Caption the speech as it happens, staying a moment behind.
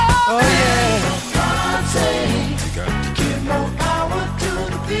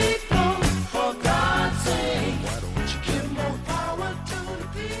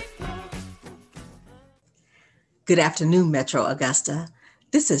Good afternoon, Metro Augusta.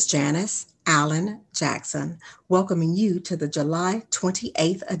 This is Janice Allen Jackson, welcoming you to the July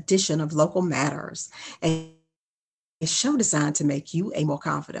 28th edition of Local Matters, a show designed to make you a more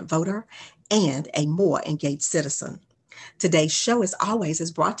confident voter and a more engaged citizen. Today's show, as always,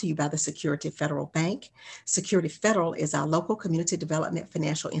 is brought to you by the Security Federal Bank. Security Federal is our local community development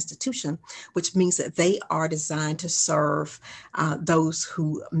financial institution, which means that they are designed to serve those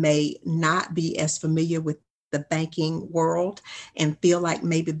who may not be as familiar with the banking world and feel like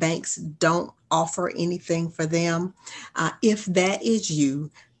maybe banks don't offer anything for them. If that is you,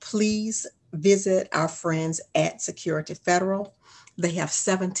 please visit our friends at Security Federal. They have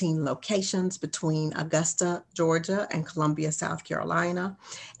 17 locations between Augusta, Georgia, and Columbia, South Carolina,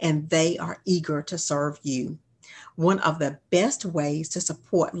 and they are eager to serve you. One of the best ways to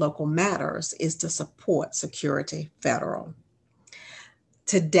support local matters is to support Security Federal.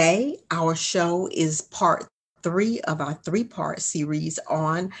 Today, our show is part three of our three-part series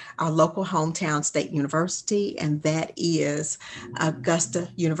on our local hometown state university, and that is Augusta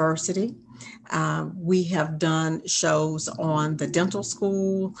University. We have done shows on the dental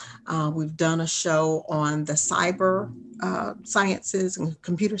school. We've done a show on the cyber sciences and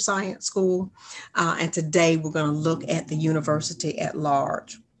computer science school. And today we're going to look at the university at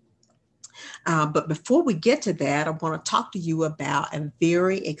large. But before we get to that, I want to talk to you about a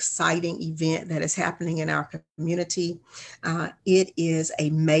very exciting event that is happening in our community. It is a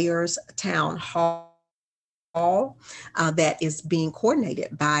mayor's town hall that is being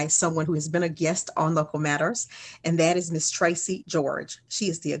coordinated by someone who has been a guest on Local Matters, and that is Miss Tracy George. She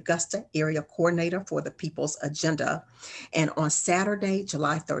is the Augusta Area Coordinator for the People's Agenda. And on Saturday,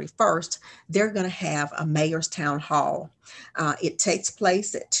 July 31st, they're going to have a mayor's town hall. It takes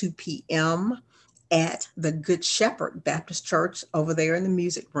place at 2 p.m. at the Good Shepherd Baptist Church over there in the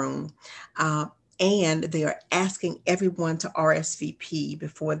music room. And they are asking everyone to RSVP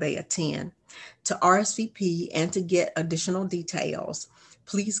before they attend. To RSVP and to get additional details,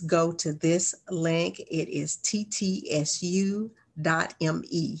 please go to this link. It is ttsu.me.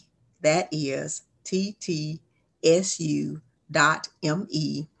 That is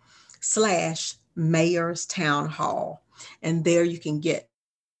ttsu.me/Mayor's Town Hall. And there you can get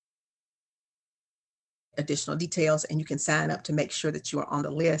additional details and you can sign up to make sure that you are on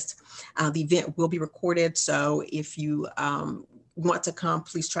the list. The event will be recorded. So if you want to come,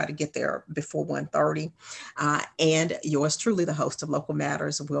 please try to get there before 1:30. And yours truly, the host of Local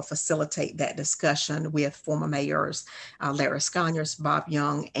Matters, will facilitate that discussion with former mayors Larry Sconyers, Bob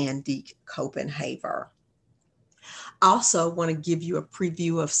Young, and Deke Copenhaver. Also want to give you a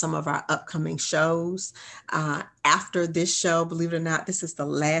preview of some of our upcoming shows. After this show, believe it or not, this is the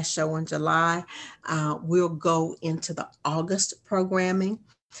last show in July. We'll go into the August programming.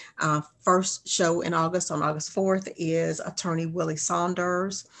 First show in August, on August 4th, is Attorney Willie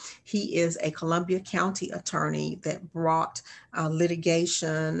Saunders. He is a Columbia County attorney that brought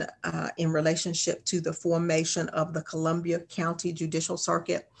litigation in relationship to the formation of the Columbia County Judicial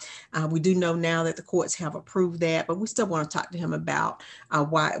Circuit. We do know now that the courts have approved that, but we still want to talk to him about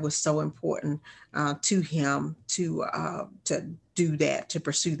why it was so important to him to do that, to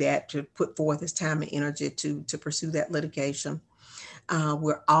pursue that, to put forth his time and energy to pursue that litigation.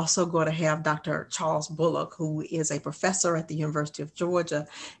 We're also going to have Dr. Charles Bullock, who is a professor at the University of Georgia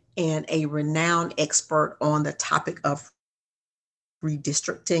and a renowned expert on the topic of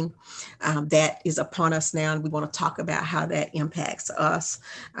redistricting. That is upon us now, and we want to talk about how that impacts us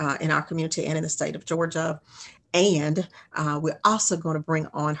in our community and in the state of Georgia. And we're also going to bring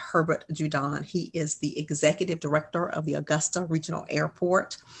on Herbert Judon. He is the executive director of the Augusta Regional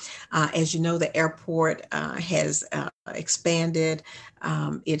Airport. As you know, the airport has expanded.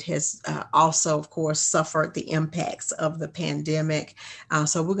 It has also, of course, suffered the impacts of the pandemic.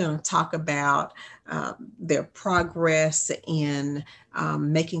 So we're going to talk about their progress in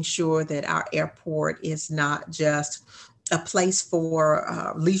making sure that our airport is not just a place for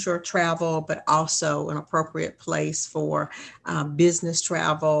leisure travel, but also an appropriate place for business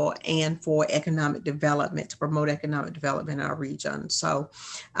travel and for economic development, to promote economic development in our region. So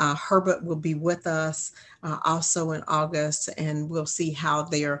Herbert will be with us also in August, and we'll see how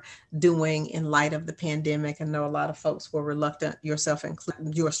they're doing in light of the pandemic. I know a lot of folks were reluctant, yours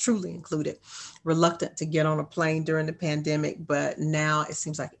truly included, reluctant to get on a plane during the pandemic, but now it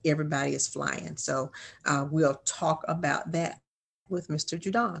seems like everybody is flying. So we'll talk about that with Mr.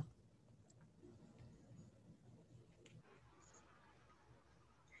 Judon.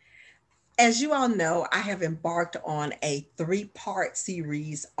 As you all know, I have embarked on a three-part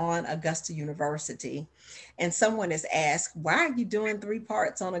series on Augusta University. And someone has asked, why are you doing three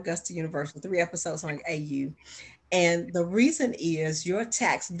parts on Augusta University, three episodes on AU? And the reason is your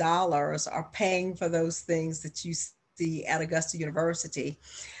tax dollars are paying for those things that you see at Augusta University.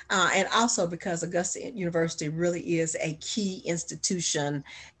 And also because Augusta University really is a key institution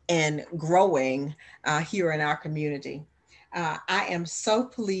and growing here in our community. I am so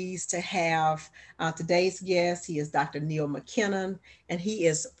pleased to have today's guest. He is Dr. Neil Mackinnon, and he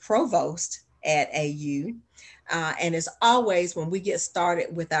is Provost at AU. And as always, when we get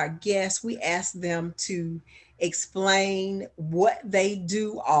started with our guests, we ask them to explain what they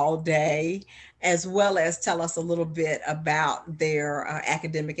do all day, as well as tell us a little bit about their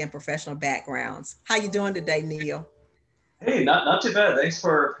academic and professional backgrounds. How you doing today, Neil? Hey, not too bad. Thanks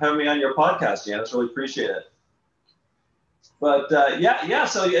for having me on your podcast, Janice. Really appreciate it. But yeah.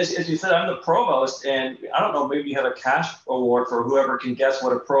 So as you said, I'm the provost, and I don't know. Maybe you have a cash award for whoever can guess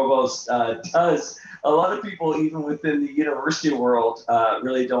what a provost does. A lot of people, even within the university world,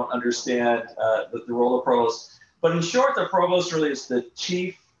 really don't understand the role of provost. But in short, the provost really is the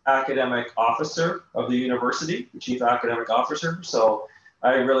chief academic officer of the university, the chief academic officer. So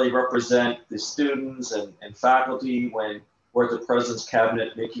I really represent the students and faculty when we're at the president's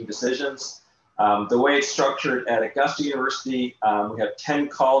cabinet making decisions. The way it's structured at Augusta University, we have 10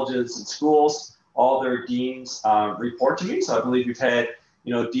 colleges and schools. All their deans report to me. So I believe you've had,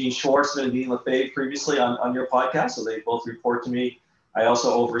 Dean Schwartzman and Dean Lefebvre previously on your podcast. So they both report to me. I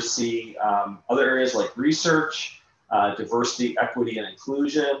also oversee other areas like research, diversity, equity, and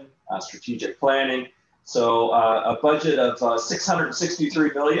inclusion, strategic planning. So a budget of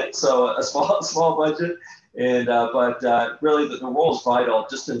 $663 million. So a small budget. And but really the role is vital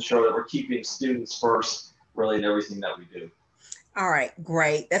just to ensure that we're keeping students first really in everything that we do. All right,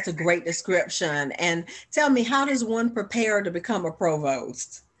 great. That's a great description. And tell me, how does one prepare to become a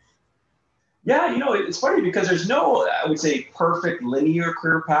provost? Yeah, it's funny because there's no, I would say, perfect linear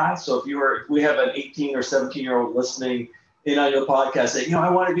career path. So if we have an 18 or 17-year-old listening in on your podcast saying, I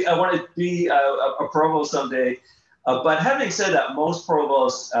want to be a provost someday. But having said that, most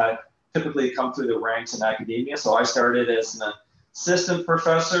provosts typically come through the ranks in academia. So I started as an assistant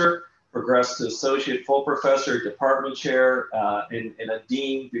professor, progressed to associate full professor, department chair, and a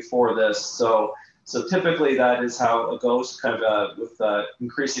dean before this. So typically that is how it goes, kind of with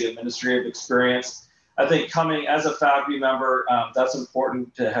increasing administrative experience. I think coming as a faculty member, that's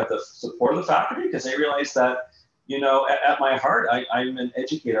important to have the support of the faculty because they realize that, at my heart, I'm an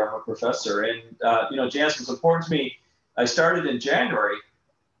educator, I'm a professor. And, Janice, was important to me. I started in January,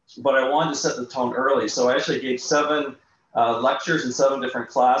 but I wanted to set the tone early. So I actually gave 7 lectures in 7 different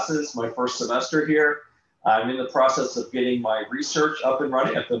classes my first semester here. I'm in the process of getting my research up and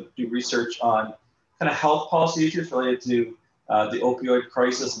running. I have to do research on kind of health policy issues related to the opioid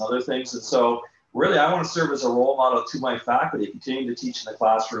crisis and other things. And so really, I want to serve as a role model to my faculty, continuing to teach in the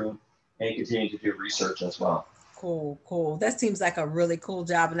classroom and continuing to do research as well. Cool. That seems like a really cool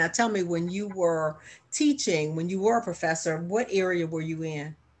job. And now tell me, when you were teaching, when you were a professor, what area were you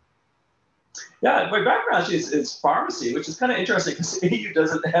in? Yeah, my background actually is pharmacy, which is kind of interesting because AU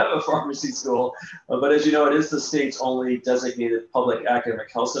doesn't have a pharmacy school. But as you know, it is the state's only designated public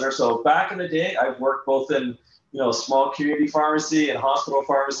academic health center. So back in the day, I've worked both in, small community pharmacy and hospital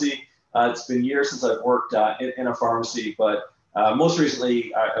pharmacy. It's been years since I've worked in a pharmacy, but most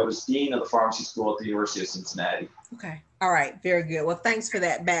recently, I was dean of the pharmacy school at the University of Cincinnati. Okay. All right. Very good. Well, thanks for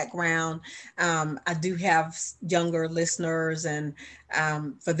that background. I do have younger listeners and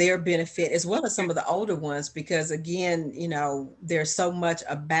for their benefit, as well as some of the older ones, because again, there's so much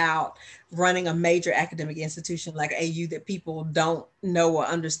about running a major academic institution like AU that people don't know or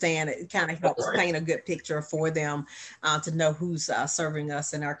understand. It kind of helps paint a good picture for them to know who's serving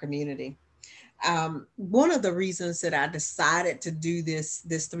us in our community. One of the reasons that I decided to do this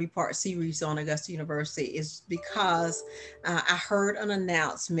 3-part series on Augusta University is because I heard an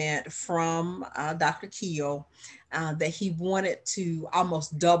announcement from Dr. Keel that he wanted to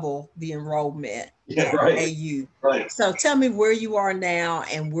almost double the enrollment at AU. Right. So tell me where you are now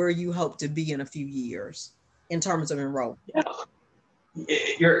and where you hope to be in a few years in terms of enrollment. Yeah.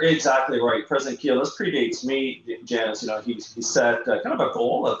 You're exactly right. President Keel, this predates me, Janice. He set kind of a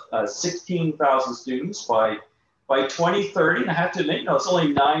goal of 16,000 students by 2030. And I have to admit, it's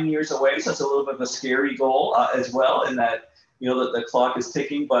only 9 years away, so it's a little bit of a scary goal as well, in that, the clock is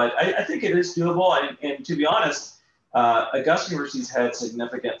ticking. But I think it is doable. And to be honest, Augusta University's had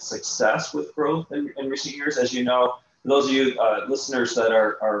significant success with growth in recent years. As you know, for those of you listeners that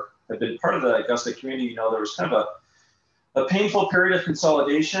have been part of the Augusta community, there was kind of a painful period of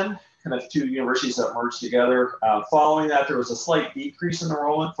consolidation, kind of 2 universities that merged together. Following that, there was a slight decrease in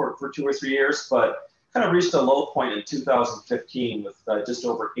enrollment for 2 or 3 years, but kind of reached a low point in 2015 with just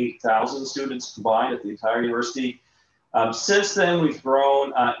over 8,000 students combined at the entire university. Since then, we've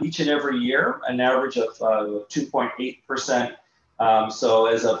grown each and every year, an average of 2.8%. So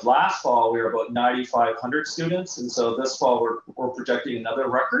as of last fall, we were about 9,500 students. And so this fall, we're projecting another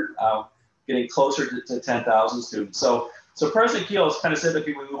record, getting closer to 10,000 students. So President Keel has kind of said that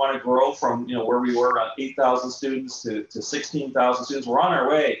we want to grow from, where we were around 8,000 students to 16,000 students. We're on our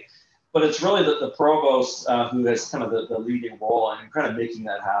way. But it's really the provost who has kind of the leading role in kind of making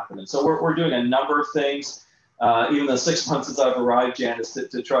that happen. And so we're doing a number of things. Even the 6 months since I've arrived, Janice,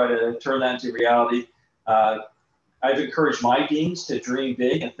 to try to turn that into reality. I've encouraged my deans to dream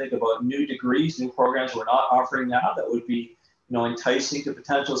big and think about new degrees, new programs we're not offering now that would be, enticing to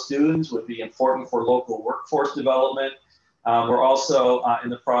potential students, would be important for local workforce development. We're also in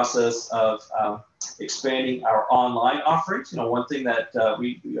the process of expanding our online offerings. One thing that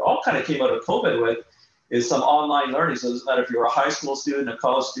we all kind of came out of COVID with is some online learning. So it doesn't matter if you're a high school student, a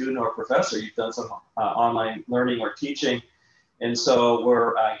college student, or a professor, you've done some online learning or teaching. And so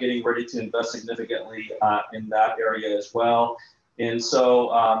we're getting ready to invest significantly in that area as well. And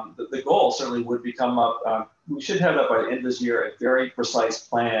so the goal certainly would become we should have up by the end of this year a very precise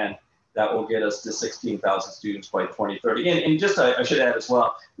plan that will get us to 16,000 students by 2030. And just I should add as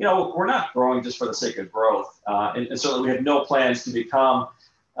well, we're not growing just for the sake of growth. And certainly we have no plans to become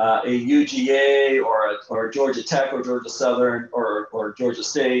a UGA or Georgia Tech or Georgia Southern or Georgia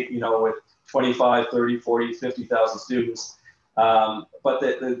State, with 25, 30, 40, 50,000 students. But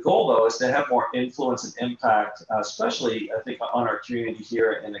the goal, though, is to have more influence and impact, especially, I think, on our community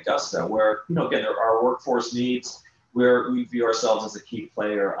here in Augusta, where, again, our workforce needs, where we view ourselves as a key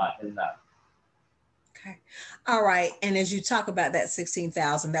player in that. Okay. All right. And as you talk about that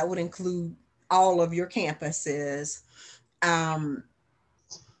 16,000, that would include all of your campuses. Are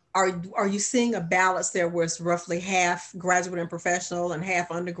you seeing a balance there where it's roughly half graduate and professional and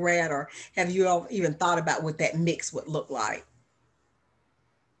half undergrad, or have you all even thought about what that mix would look like?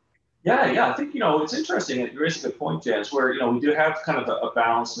 Yeah, I think, it's interesting. You raised a good point, Janice, where, we do have kind of a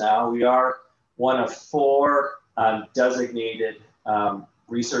balance now. We are one of 4 designated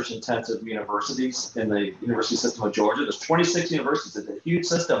research-intensive universities in the university system of Georgia. There's 26 universities. It's a huge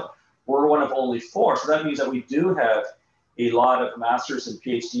system. We're one of only 4. So that means that we do have a lot of master's and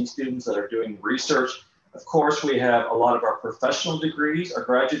PhD students that are doing research. Of course, we have a lot of our professional degrees, our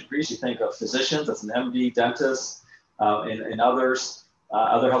graduate degrees. You think of physicians, that's an MD, dentists, and others.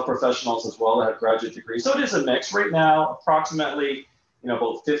 Other health professionals as well that have graduate degrees. So it is a mix. Right now, approximately,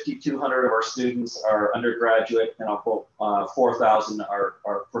 about 5,200 of our students are undergraduate and about 4,000 are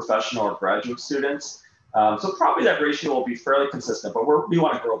professional or graduate students. So probably that ratio will be fairly consistent, but we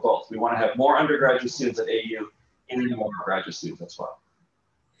want to grow both. We want to have more undergraduate students at AU and more graduate students as well.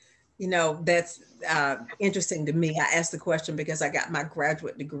 That's interesting to me. I asked the question because I got my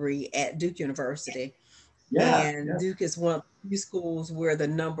graduate degree at Duke University. And Duke is one of the few schools where the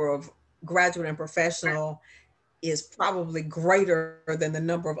number of graduate and professional is probably greater than the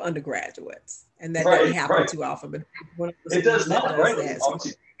number of undergraduates. And that doesn't happen too often, but one of the it does not, right? So,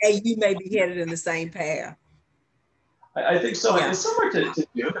 hey, you may be headed in the same path. I think so. Yeah. It's similar to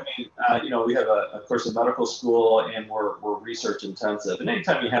Duke. I mean, we have, of course, a medical school and we're research intensive. And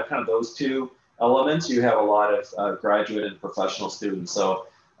anytime you have kind of those two elements, you have a lot of graduate and professional students. So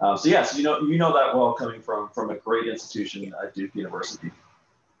yes, you know that well coming from a great institution at Duke University.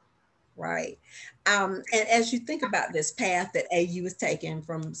 Right. And as you think about this path that AU is taking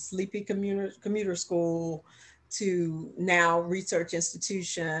from sleepy commuter school to now research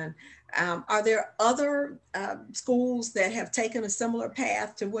institution, are there other schools that have taken a similar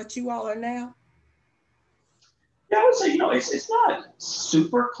path to what you all are now? Yeah, I would say, it's not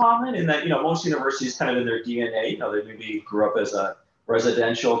super common in that, most universities kind of in their DNA, they maybe grew up as a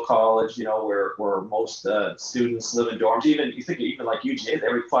residential college, where most students live in dorms. Even like UGA,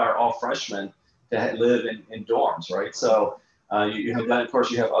 they require all freshmen to live in dorms, right? So you have that. Of course,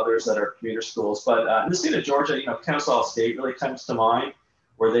 you have others that are commuter schools. But in the state of Georgia, Kennesaw State really comes to mind,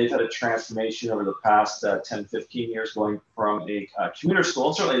 where they've had a transformation over the past 10, 15 years, going from a commuter school.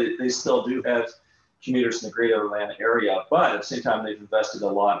 And certainly, they still do have commuters in the greater Atlanta area, but at the same time, they've invested a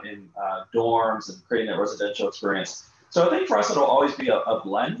lot in dorms and creating that residential experience. So I think for us, it'll always be a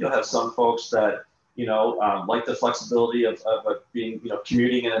blend. You'll have some folks that, like the flexibility of being,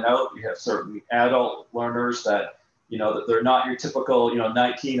 commuting in and out. You have certain adult learners that, that they're not your typical,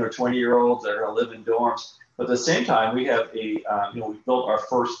 19 or 20-year-olds that are going to live in dorms. But at the same time, we have we built our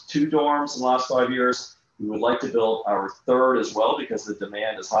first 2 dorms in the last 5 years. We would like to build our 3rd as well because the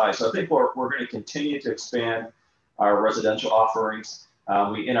demand is high. So I think we're going to continue to expand our residential offerings.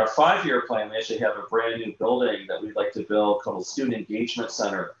 We, in our 5-year plan, we actually have a brand new building that we'd like to build called Student Engagement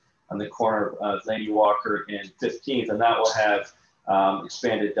Center on the corner of Lady Walker and 15th, and that will have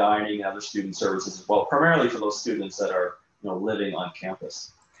expanded dining and other student services as well, primarily for those students that are living on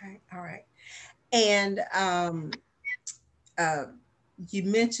campus. Okay, all right. And uh, you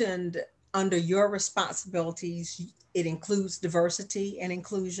mentioned under your responsibilities, it includes diversity and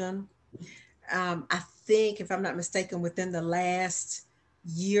inclusion. I think, if I'm not mistaken, within the last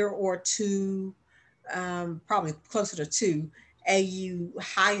year or two, probably closer to two, AU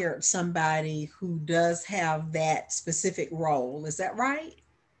hired somebody who does have that specific role. Is that right?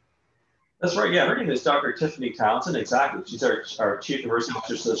 That's right. Yeah, her name is Dr. Tiffany Townsend. Exactly. She's our chief diversity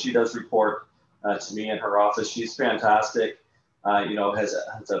officer, so she does report to me in her office. She's fantastic. Has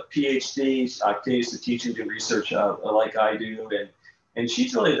a PhD, continues to teach and do research like I do, and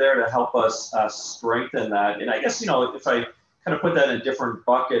she's really there to help us strengthen that. And I guess if I kind of put that in different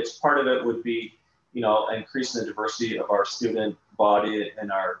buckets, part of it would be increasing the diversity of our student body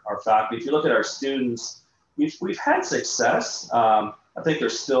and our faculty. If you look at our students, we've had success. I think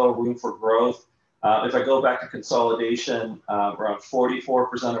there's still room for growth. If I go back to consolidation, around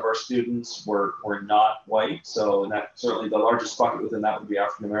 44% of our students were not white. So that certainly the largest bucket within that would be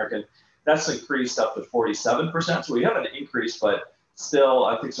African American. That's increased up to 47%. So we have an increase, but still,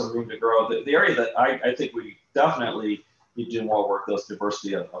 I think some room to grow. The area that I think we definitely need to do more work, those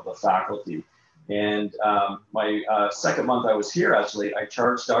diversity of the faculty. And my second month I was here, actually, I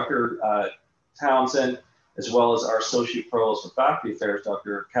charged Dr. Townsend, as well as our Associate Provost for Faculty Affairs,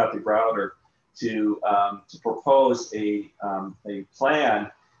 Dr. Kathy Browder, to propose a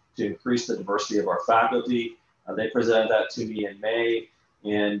plan to increase the diversity of our faculty. They presented that to me in May.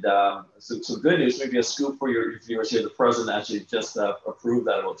 And some good news, maybe a scoop for your viewers here. The president actually just approved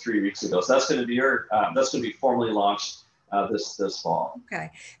that about 3 weeks ago. So that's going to be formally launched this fall. Okay.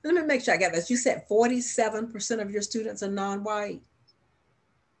 Let me make sure I got this. You said 47% of your students are non-white.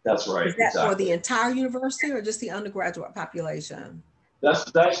 That's right. Is that exactly. for the entire university or just the undergraduate population?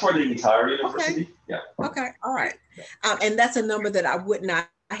 That's for the entire university. Okay. Yeah. Okay. All right. And that's a number that I would not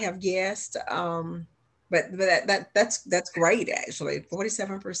have guessed. But that's great, actually.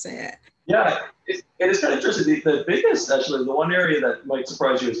 47%. Yeah, it's kind of interesting. The biggest, actually, the one area that might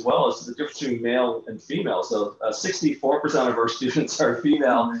surprise you as well is the difference between male and female. So 64% of our students are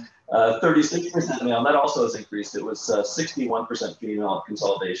female, 36% male, and that also has increased. It was 61% female at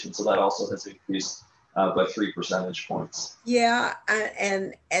consolidation, so that also has increased by 3 percentage points. Yeah,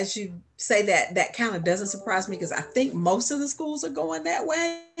 and as you say that kind of doesn't surprise me because I think most of the schools are going that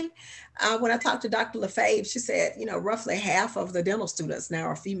way. When I talked to Dr. LaFave, she said, roughly half of the dental students now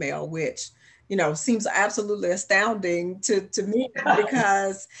are female, which, seems absolutely astounding to me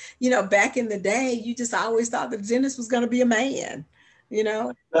because, back in the day, you just always thought the dentist was going to be a man,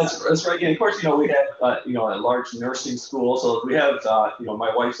 That's right. And of course, we had, a large nursing school. So we have,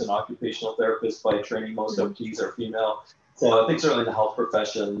 my wife's an occupational therapist by training. Most OTs are female. So I think certainly the health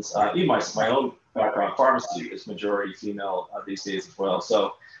professions, even my own background, pharmacy is majority female these days as well.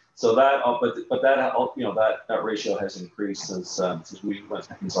 So that, but that ratio has increased since we went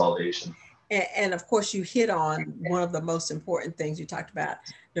to consolidation. And of course, you hit on one of the most important things you talked about,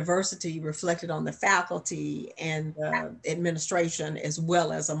 diversity reflected on the faculty and the administration as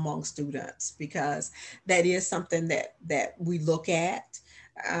well as among students, because that is something that we look at.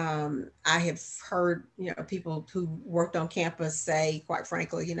 I have heard, people who worked on campus say, quite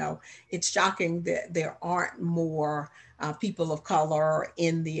frankly, it's shocking that there aren't more people of color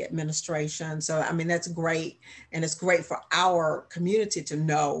in the administration. So, I mean, that's great. And it's great for our community to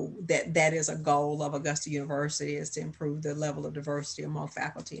know that that is a goal of Augusta University, is to improve the level of diversity among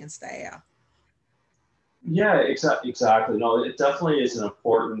faculty and staff. Yeah, exactly. No, it definitely is an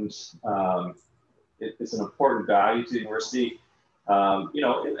important, it's an important value to the university.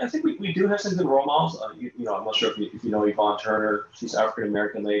 I think we do have some good role models. I'm not sure if you know Yvonne Turner. She's an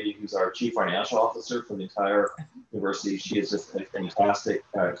African-American lady who's our chief financial officer for the entire university. She is just a fantastic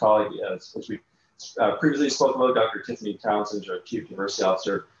colleague. As we previously spoke about, Dr. Tiffany Townsend, our chief diversity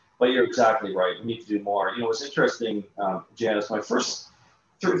officer. But you're exactly right. We need to do more. It's interesting, Janice, my first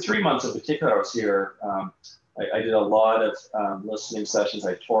 3 months in particular I was here, I did a lot of listening sessions.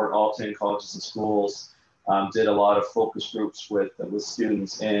 I toured all 10 colleges and schools. Did a lot of focus groups with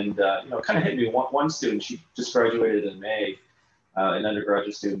students, and it kind of hit me. One student, she just graduated in May, an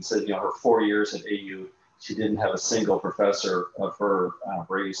undergraduate student, said her 4 years at AU, she didn't have a single professor of her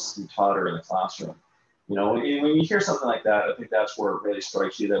race who taught her in the classroom. When you hear something like that, I think that's where it really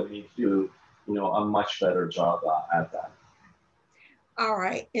strikes you that we need to do a much better job at that. All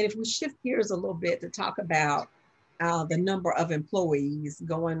right, and if we shift gears a little bit to talk about the number of employees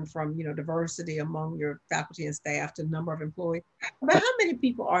going from, diversity among your faculty and staff to number of employees. But how many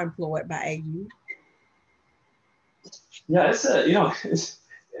people are employed by AU? Yeah, I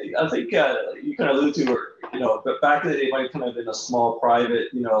think you kind of alluded to, but back then it might have kind of been a small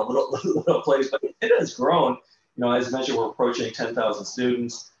private, little place, but it has grown. As I mentioned, we're approaching 10,000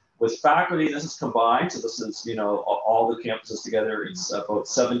 students. With faculty, this is combined, so this is, all the campuses together, it's about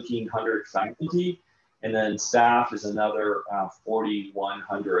 1,700 faculty, and then staff is another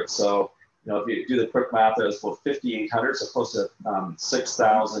 4,100. So, if you do the quick math, there's about 5,800, so close to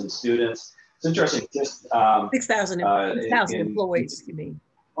 6,000 students. It's interesting, just 6,000 employees, you mean?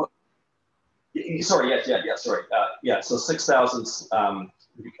 Sorry, sorry. So 6,000,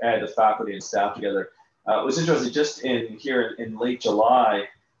 add the faculty and staff together. It was interesting, just here in late July,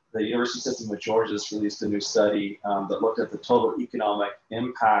 the University System of Georgia just released a new study that looked at the total economic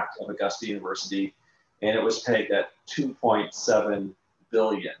impact of Augusta University, and it was pegged at 2.7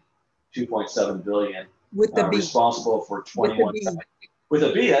 billion. 2.7 billion. With the B. Responsible for 21. With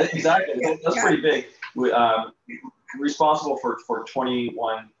a B, exactly. Yeah, that's pretty big. Responsible for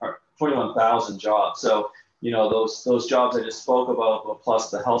 21,000 jobs. So, those jobs I just spoke about, but plus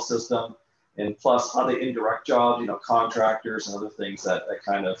the health system, and plus other indirect jobs, contractors and other things that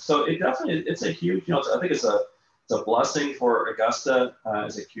kind of. So it definitely, it's a huge, I think it's a blessing for Augusta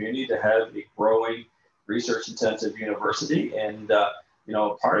as a community to have a growing research-intensive university, and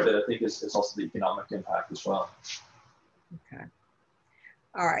part of it I think is also the economic impact as well. Okay.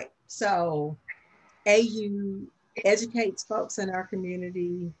 All right. So AU educates folks in our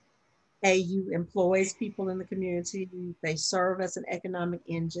community. AU employs people in the community. They serve as an economic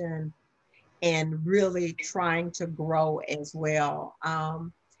engine and really trying to grow as well.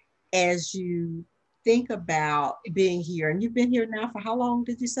 As you think about being here, and you've been here now for how long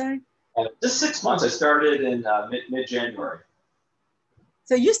did you say? Just 6 months. I started in mid-January.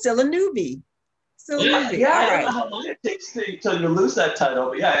 So you're still a newbie. Yeah, I don't know how long it takes to lose that title,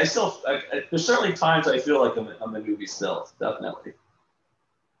 but yeah, there's certainly times I feel like I'm a newbie still, definitely.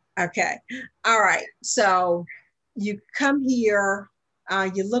 Okay. All right. So you come here,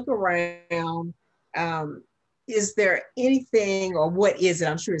 you look around. Is there anything, or what is it?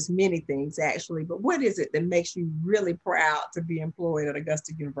 I'm sure it's many things actually, but what is it that makes you really proud to be employed at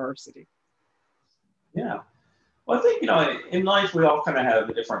Augusta University? Yeah. Well, I think, in life, we all kind of have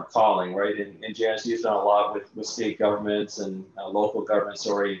a different calling, right? And Janice, you've done a lot with state governments and local governments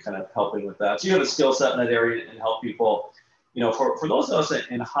already, kind of helping with that. So you have a skill set in that area and help people. For those of us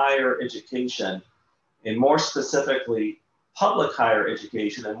in higher education, and more specifically, public higher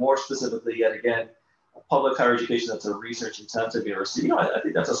education, and more specifically, yet again, public higher education that's a research-intensive university, I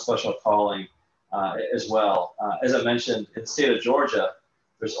think that's a special calling as well. As I mentioned, in the state of Georgia,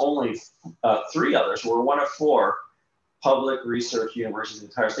 there's only 3 others. We're one of 4 public research universities in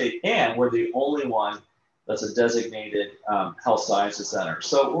the entire state, and we're the only one that's a designated health sciences center.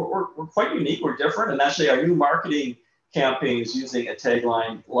 So we're quite unique. We're different, and actually, our new marketing campaign is using a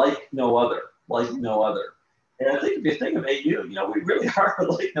tagline like no other, like no other. And I think if you think of AU, we really are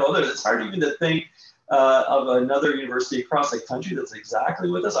like no other. It's hard even to think of another university across the country that's exactly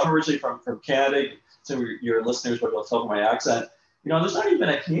with us. I'm originally from Canada. Some of your listeners will tell by my accent. There's not even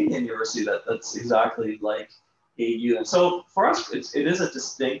a Canadian university that's exactly like AU. And so for us, it is a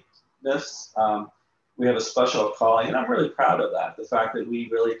distinctness. We have a special calling, and I'm really proud of that. The fact that we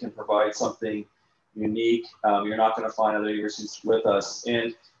really can provide something unique. You're not going to find other universities with us.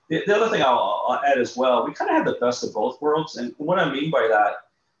 And the other thing I'll add as well, we kind of have the best of both worlds. And what I mean by that,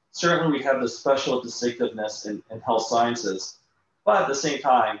 certainly we have the special distinctiveness in health sciences, but at the same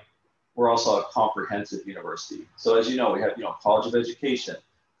time, we're also a comprehensive university. So as you know, we have, College of Education,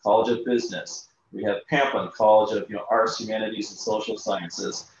 College of Business. We have Pamplin, College of, Arts, Humanities, and Social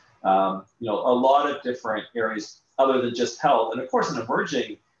Sciences. A lot of different areas other than just health. And of course, an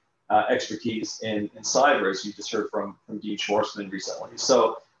emerging expertise in cyber, as you just heard from Dean Schwartzman recently.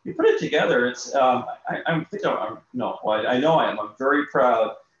 So you put it together, it's, I'm very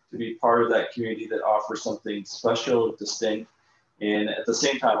proud to be part of that community that offers something special, distinct, and at the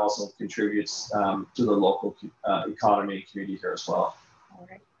same time also contributes to the local economy and community here as well. All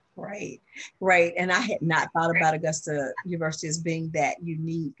right. Great. And I had not thought about Augusta University as being that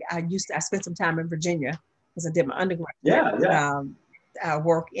unique. I spent some time in Virginia because I did my undergrad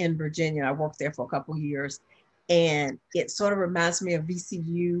work in Virginia. I worked there for a couple of years. And it sort of reminds me of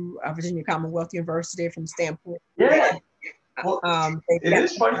VCU, Virginia Commonwealth University, from the standpoint. Yeah.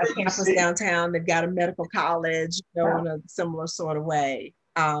 They've got a campus downtown. They've got a medical college, in a similar sort of way.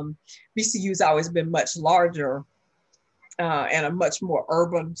 VCU's always been much larger and a much more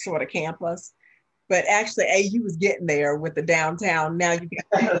urban sort of campus. But actually, AU was getting there with the downtown. Now you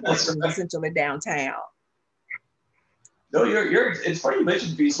got That's right. essentially downtown. No, it's funny you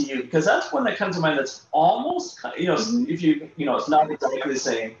mentioned VCU because that's one that comes to mind that's almost, if it's not exactly the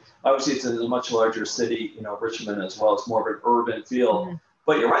same. Obviously, it's a much larger city, Richmond as well. It's more of an urban feel. Mm-hmm.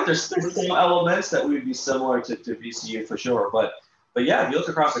 But you're right, there's some elements that would be similar to VCU for sure. But yeah, if you look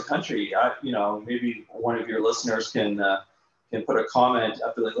across the country, maybe one of your listeners can put a comment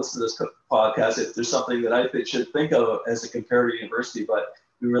after they listen to this podcast if there's something that I should think of as a comparative university. But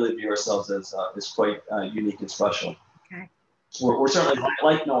we really view ourselves as quite unique and special. Okay. We're certainly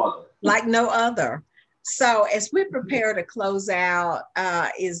like no other. Like no other. So as we prepare to close out,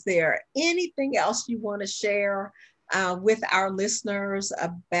 is there anything else you want to share with our listeners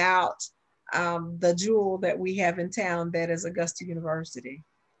about the jewel that we have in town that is Augusta University?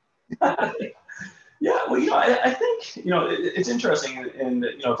 Yeah, well, I think, it's interesting, and,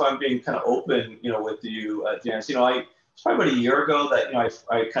 if I'm being kind of open, with you, Janice, it's probably about a year ago that,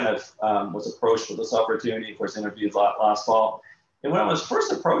 I kind of was approached with this opportunity. Of course, interviewed last fall. And when I was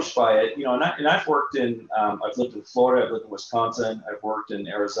first approached by it, and I've worked I've lived in Florida, I've lived in Wisconsin, I've worked in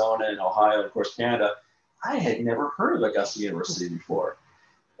Arizona and Ohio, and of course, Canada. I had never heard of Augusta University before.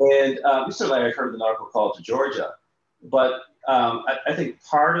 And certainly I heard of the Nautical College of Georgia. But I think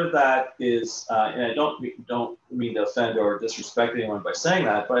part of that is, and I don't mean to offend or disrespect anyone by saying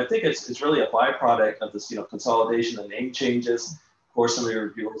that, but I think it's really a byproduct of this, consolidation and name changes. Of course, some of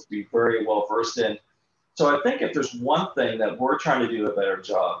your viewers will be very well versed in. So I think if there's one thing that we're trying to do a better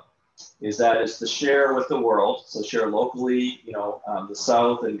job, is to share with the world, so share locally, the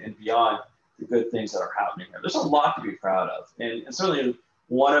South and beyond, the good things that are happening here. There's a lot to be proud of. And certainly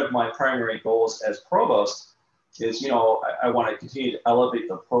one of my primary goals as provost is, I want to continue to elevate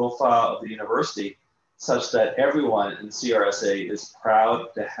the profile of the university such that everyone in CRSA is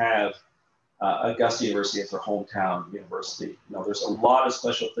proud to have Augusta University as their hometown university. There's a lot of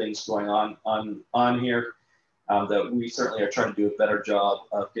special things going on here that we certainly are trying to do a better job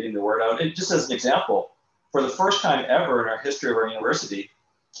of getting the word out. And just as an example, for the first time ever in our history of our university,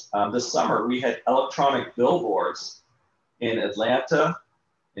 this summer we had electronic billboards in Atlanta,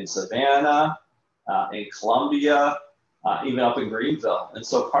 in Savannah, in Columbia, even up in Greenville. And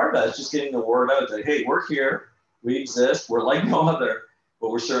so part of that is just getting the word out that, hey, we're here, we exist, we're like no other, but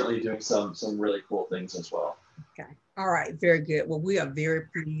we're certainly doing some really cool things as well. Okay. All right. Very good. Well, we are very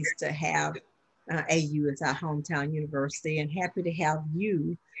pleased to have AU as our hometown university, and happy to have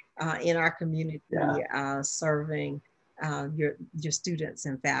you in our community serving your students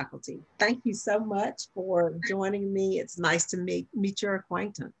and faculty. Thank you so much for joining me. It's nice to make your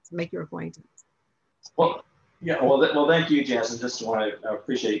acquaintance. Well, yeah. Well, thank you, Janice. Just want to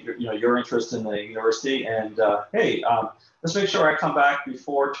appreciate your interest in the university. And hey, let's make sure I come back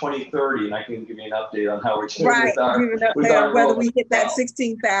before 2030, and I can give you an update on how we're doing with our whether we hit that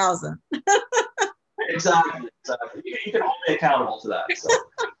 16,000. Exactly. You can hold me accountable to that. So.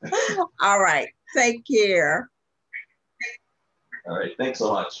 All right. Take care. All right. Thanks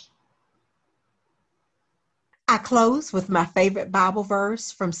so much. I close with my favorite Bible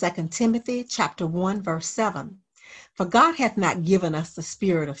verse from 2 Timothy chapter 1, verse 7. For God hath not given us the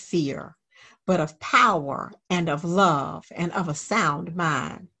spirit of fear, but of power and of love and of a sound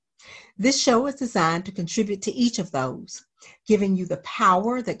mind. This show is designed to contribute to each of those, giving you the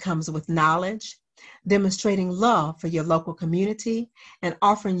power that comes with knowledge, demonstrating love for your local community, and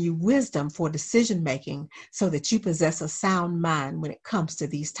offering you wisdom for decision-making so that you possess a sound mind when it comes to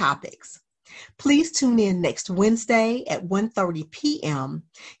these topics. Please tune in next Wednesday at 1:30 p.m.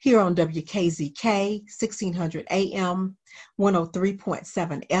 here on WKZK 1600 AM,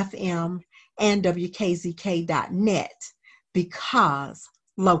 103.7 FM, and WKZK.net, because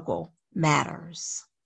local matters.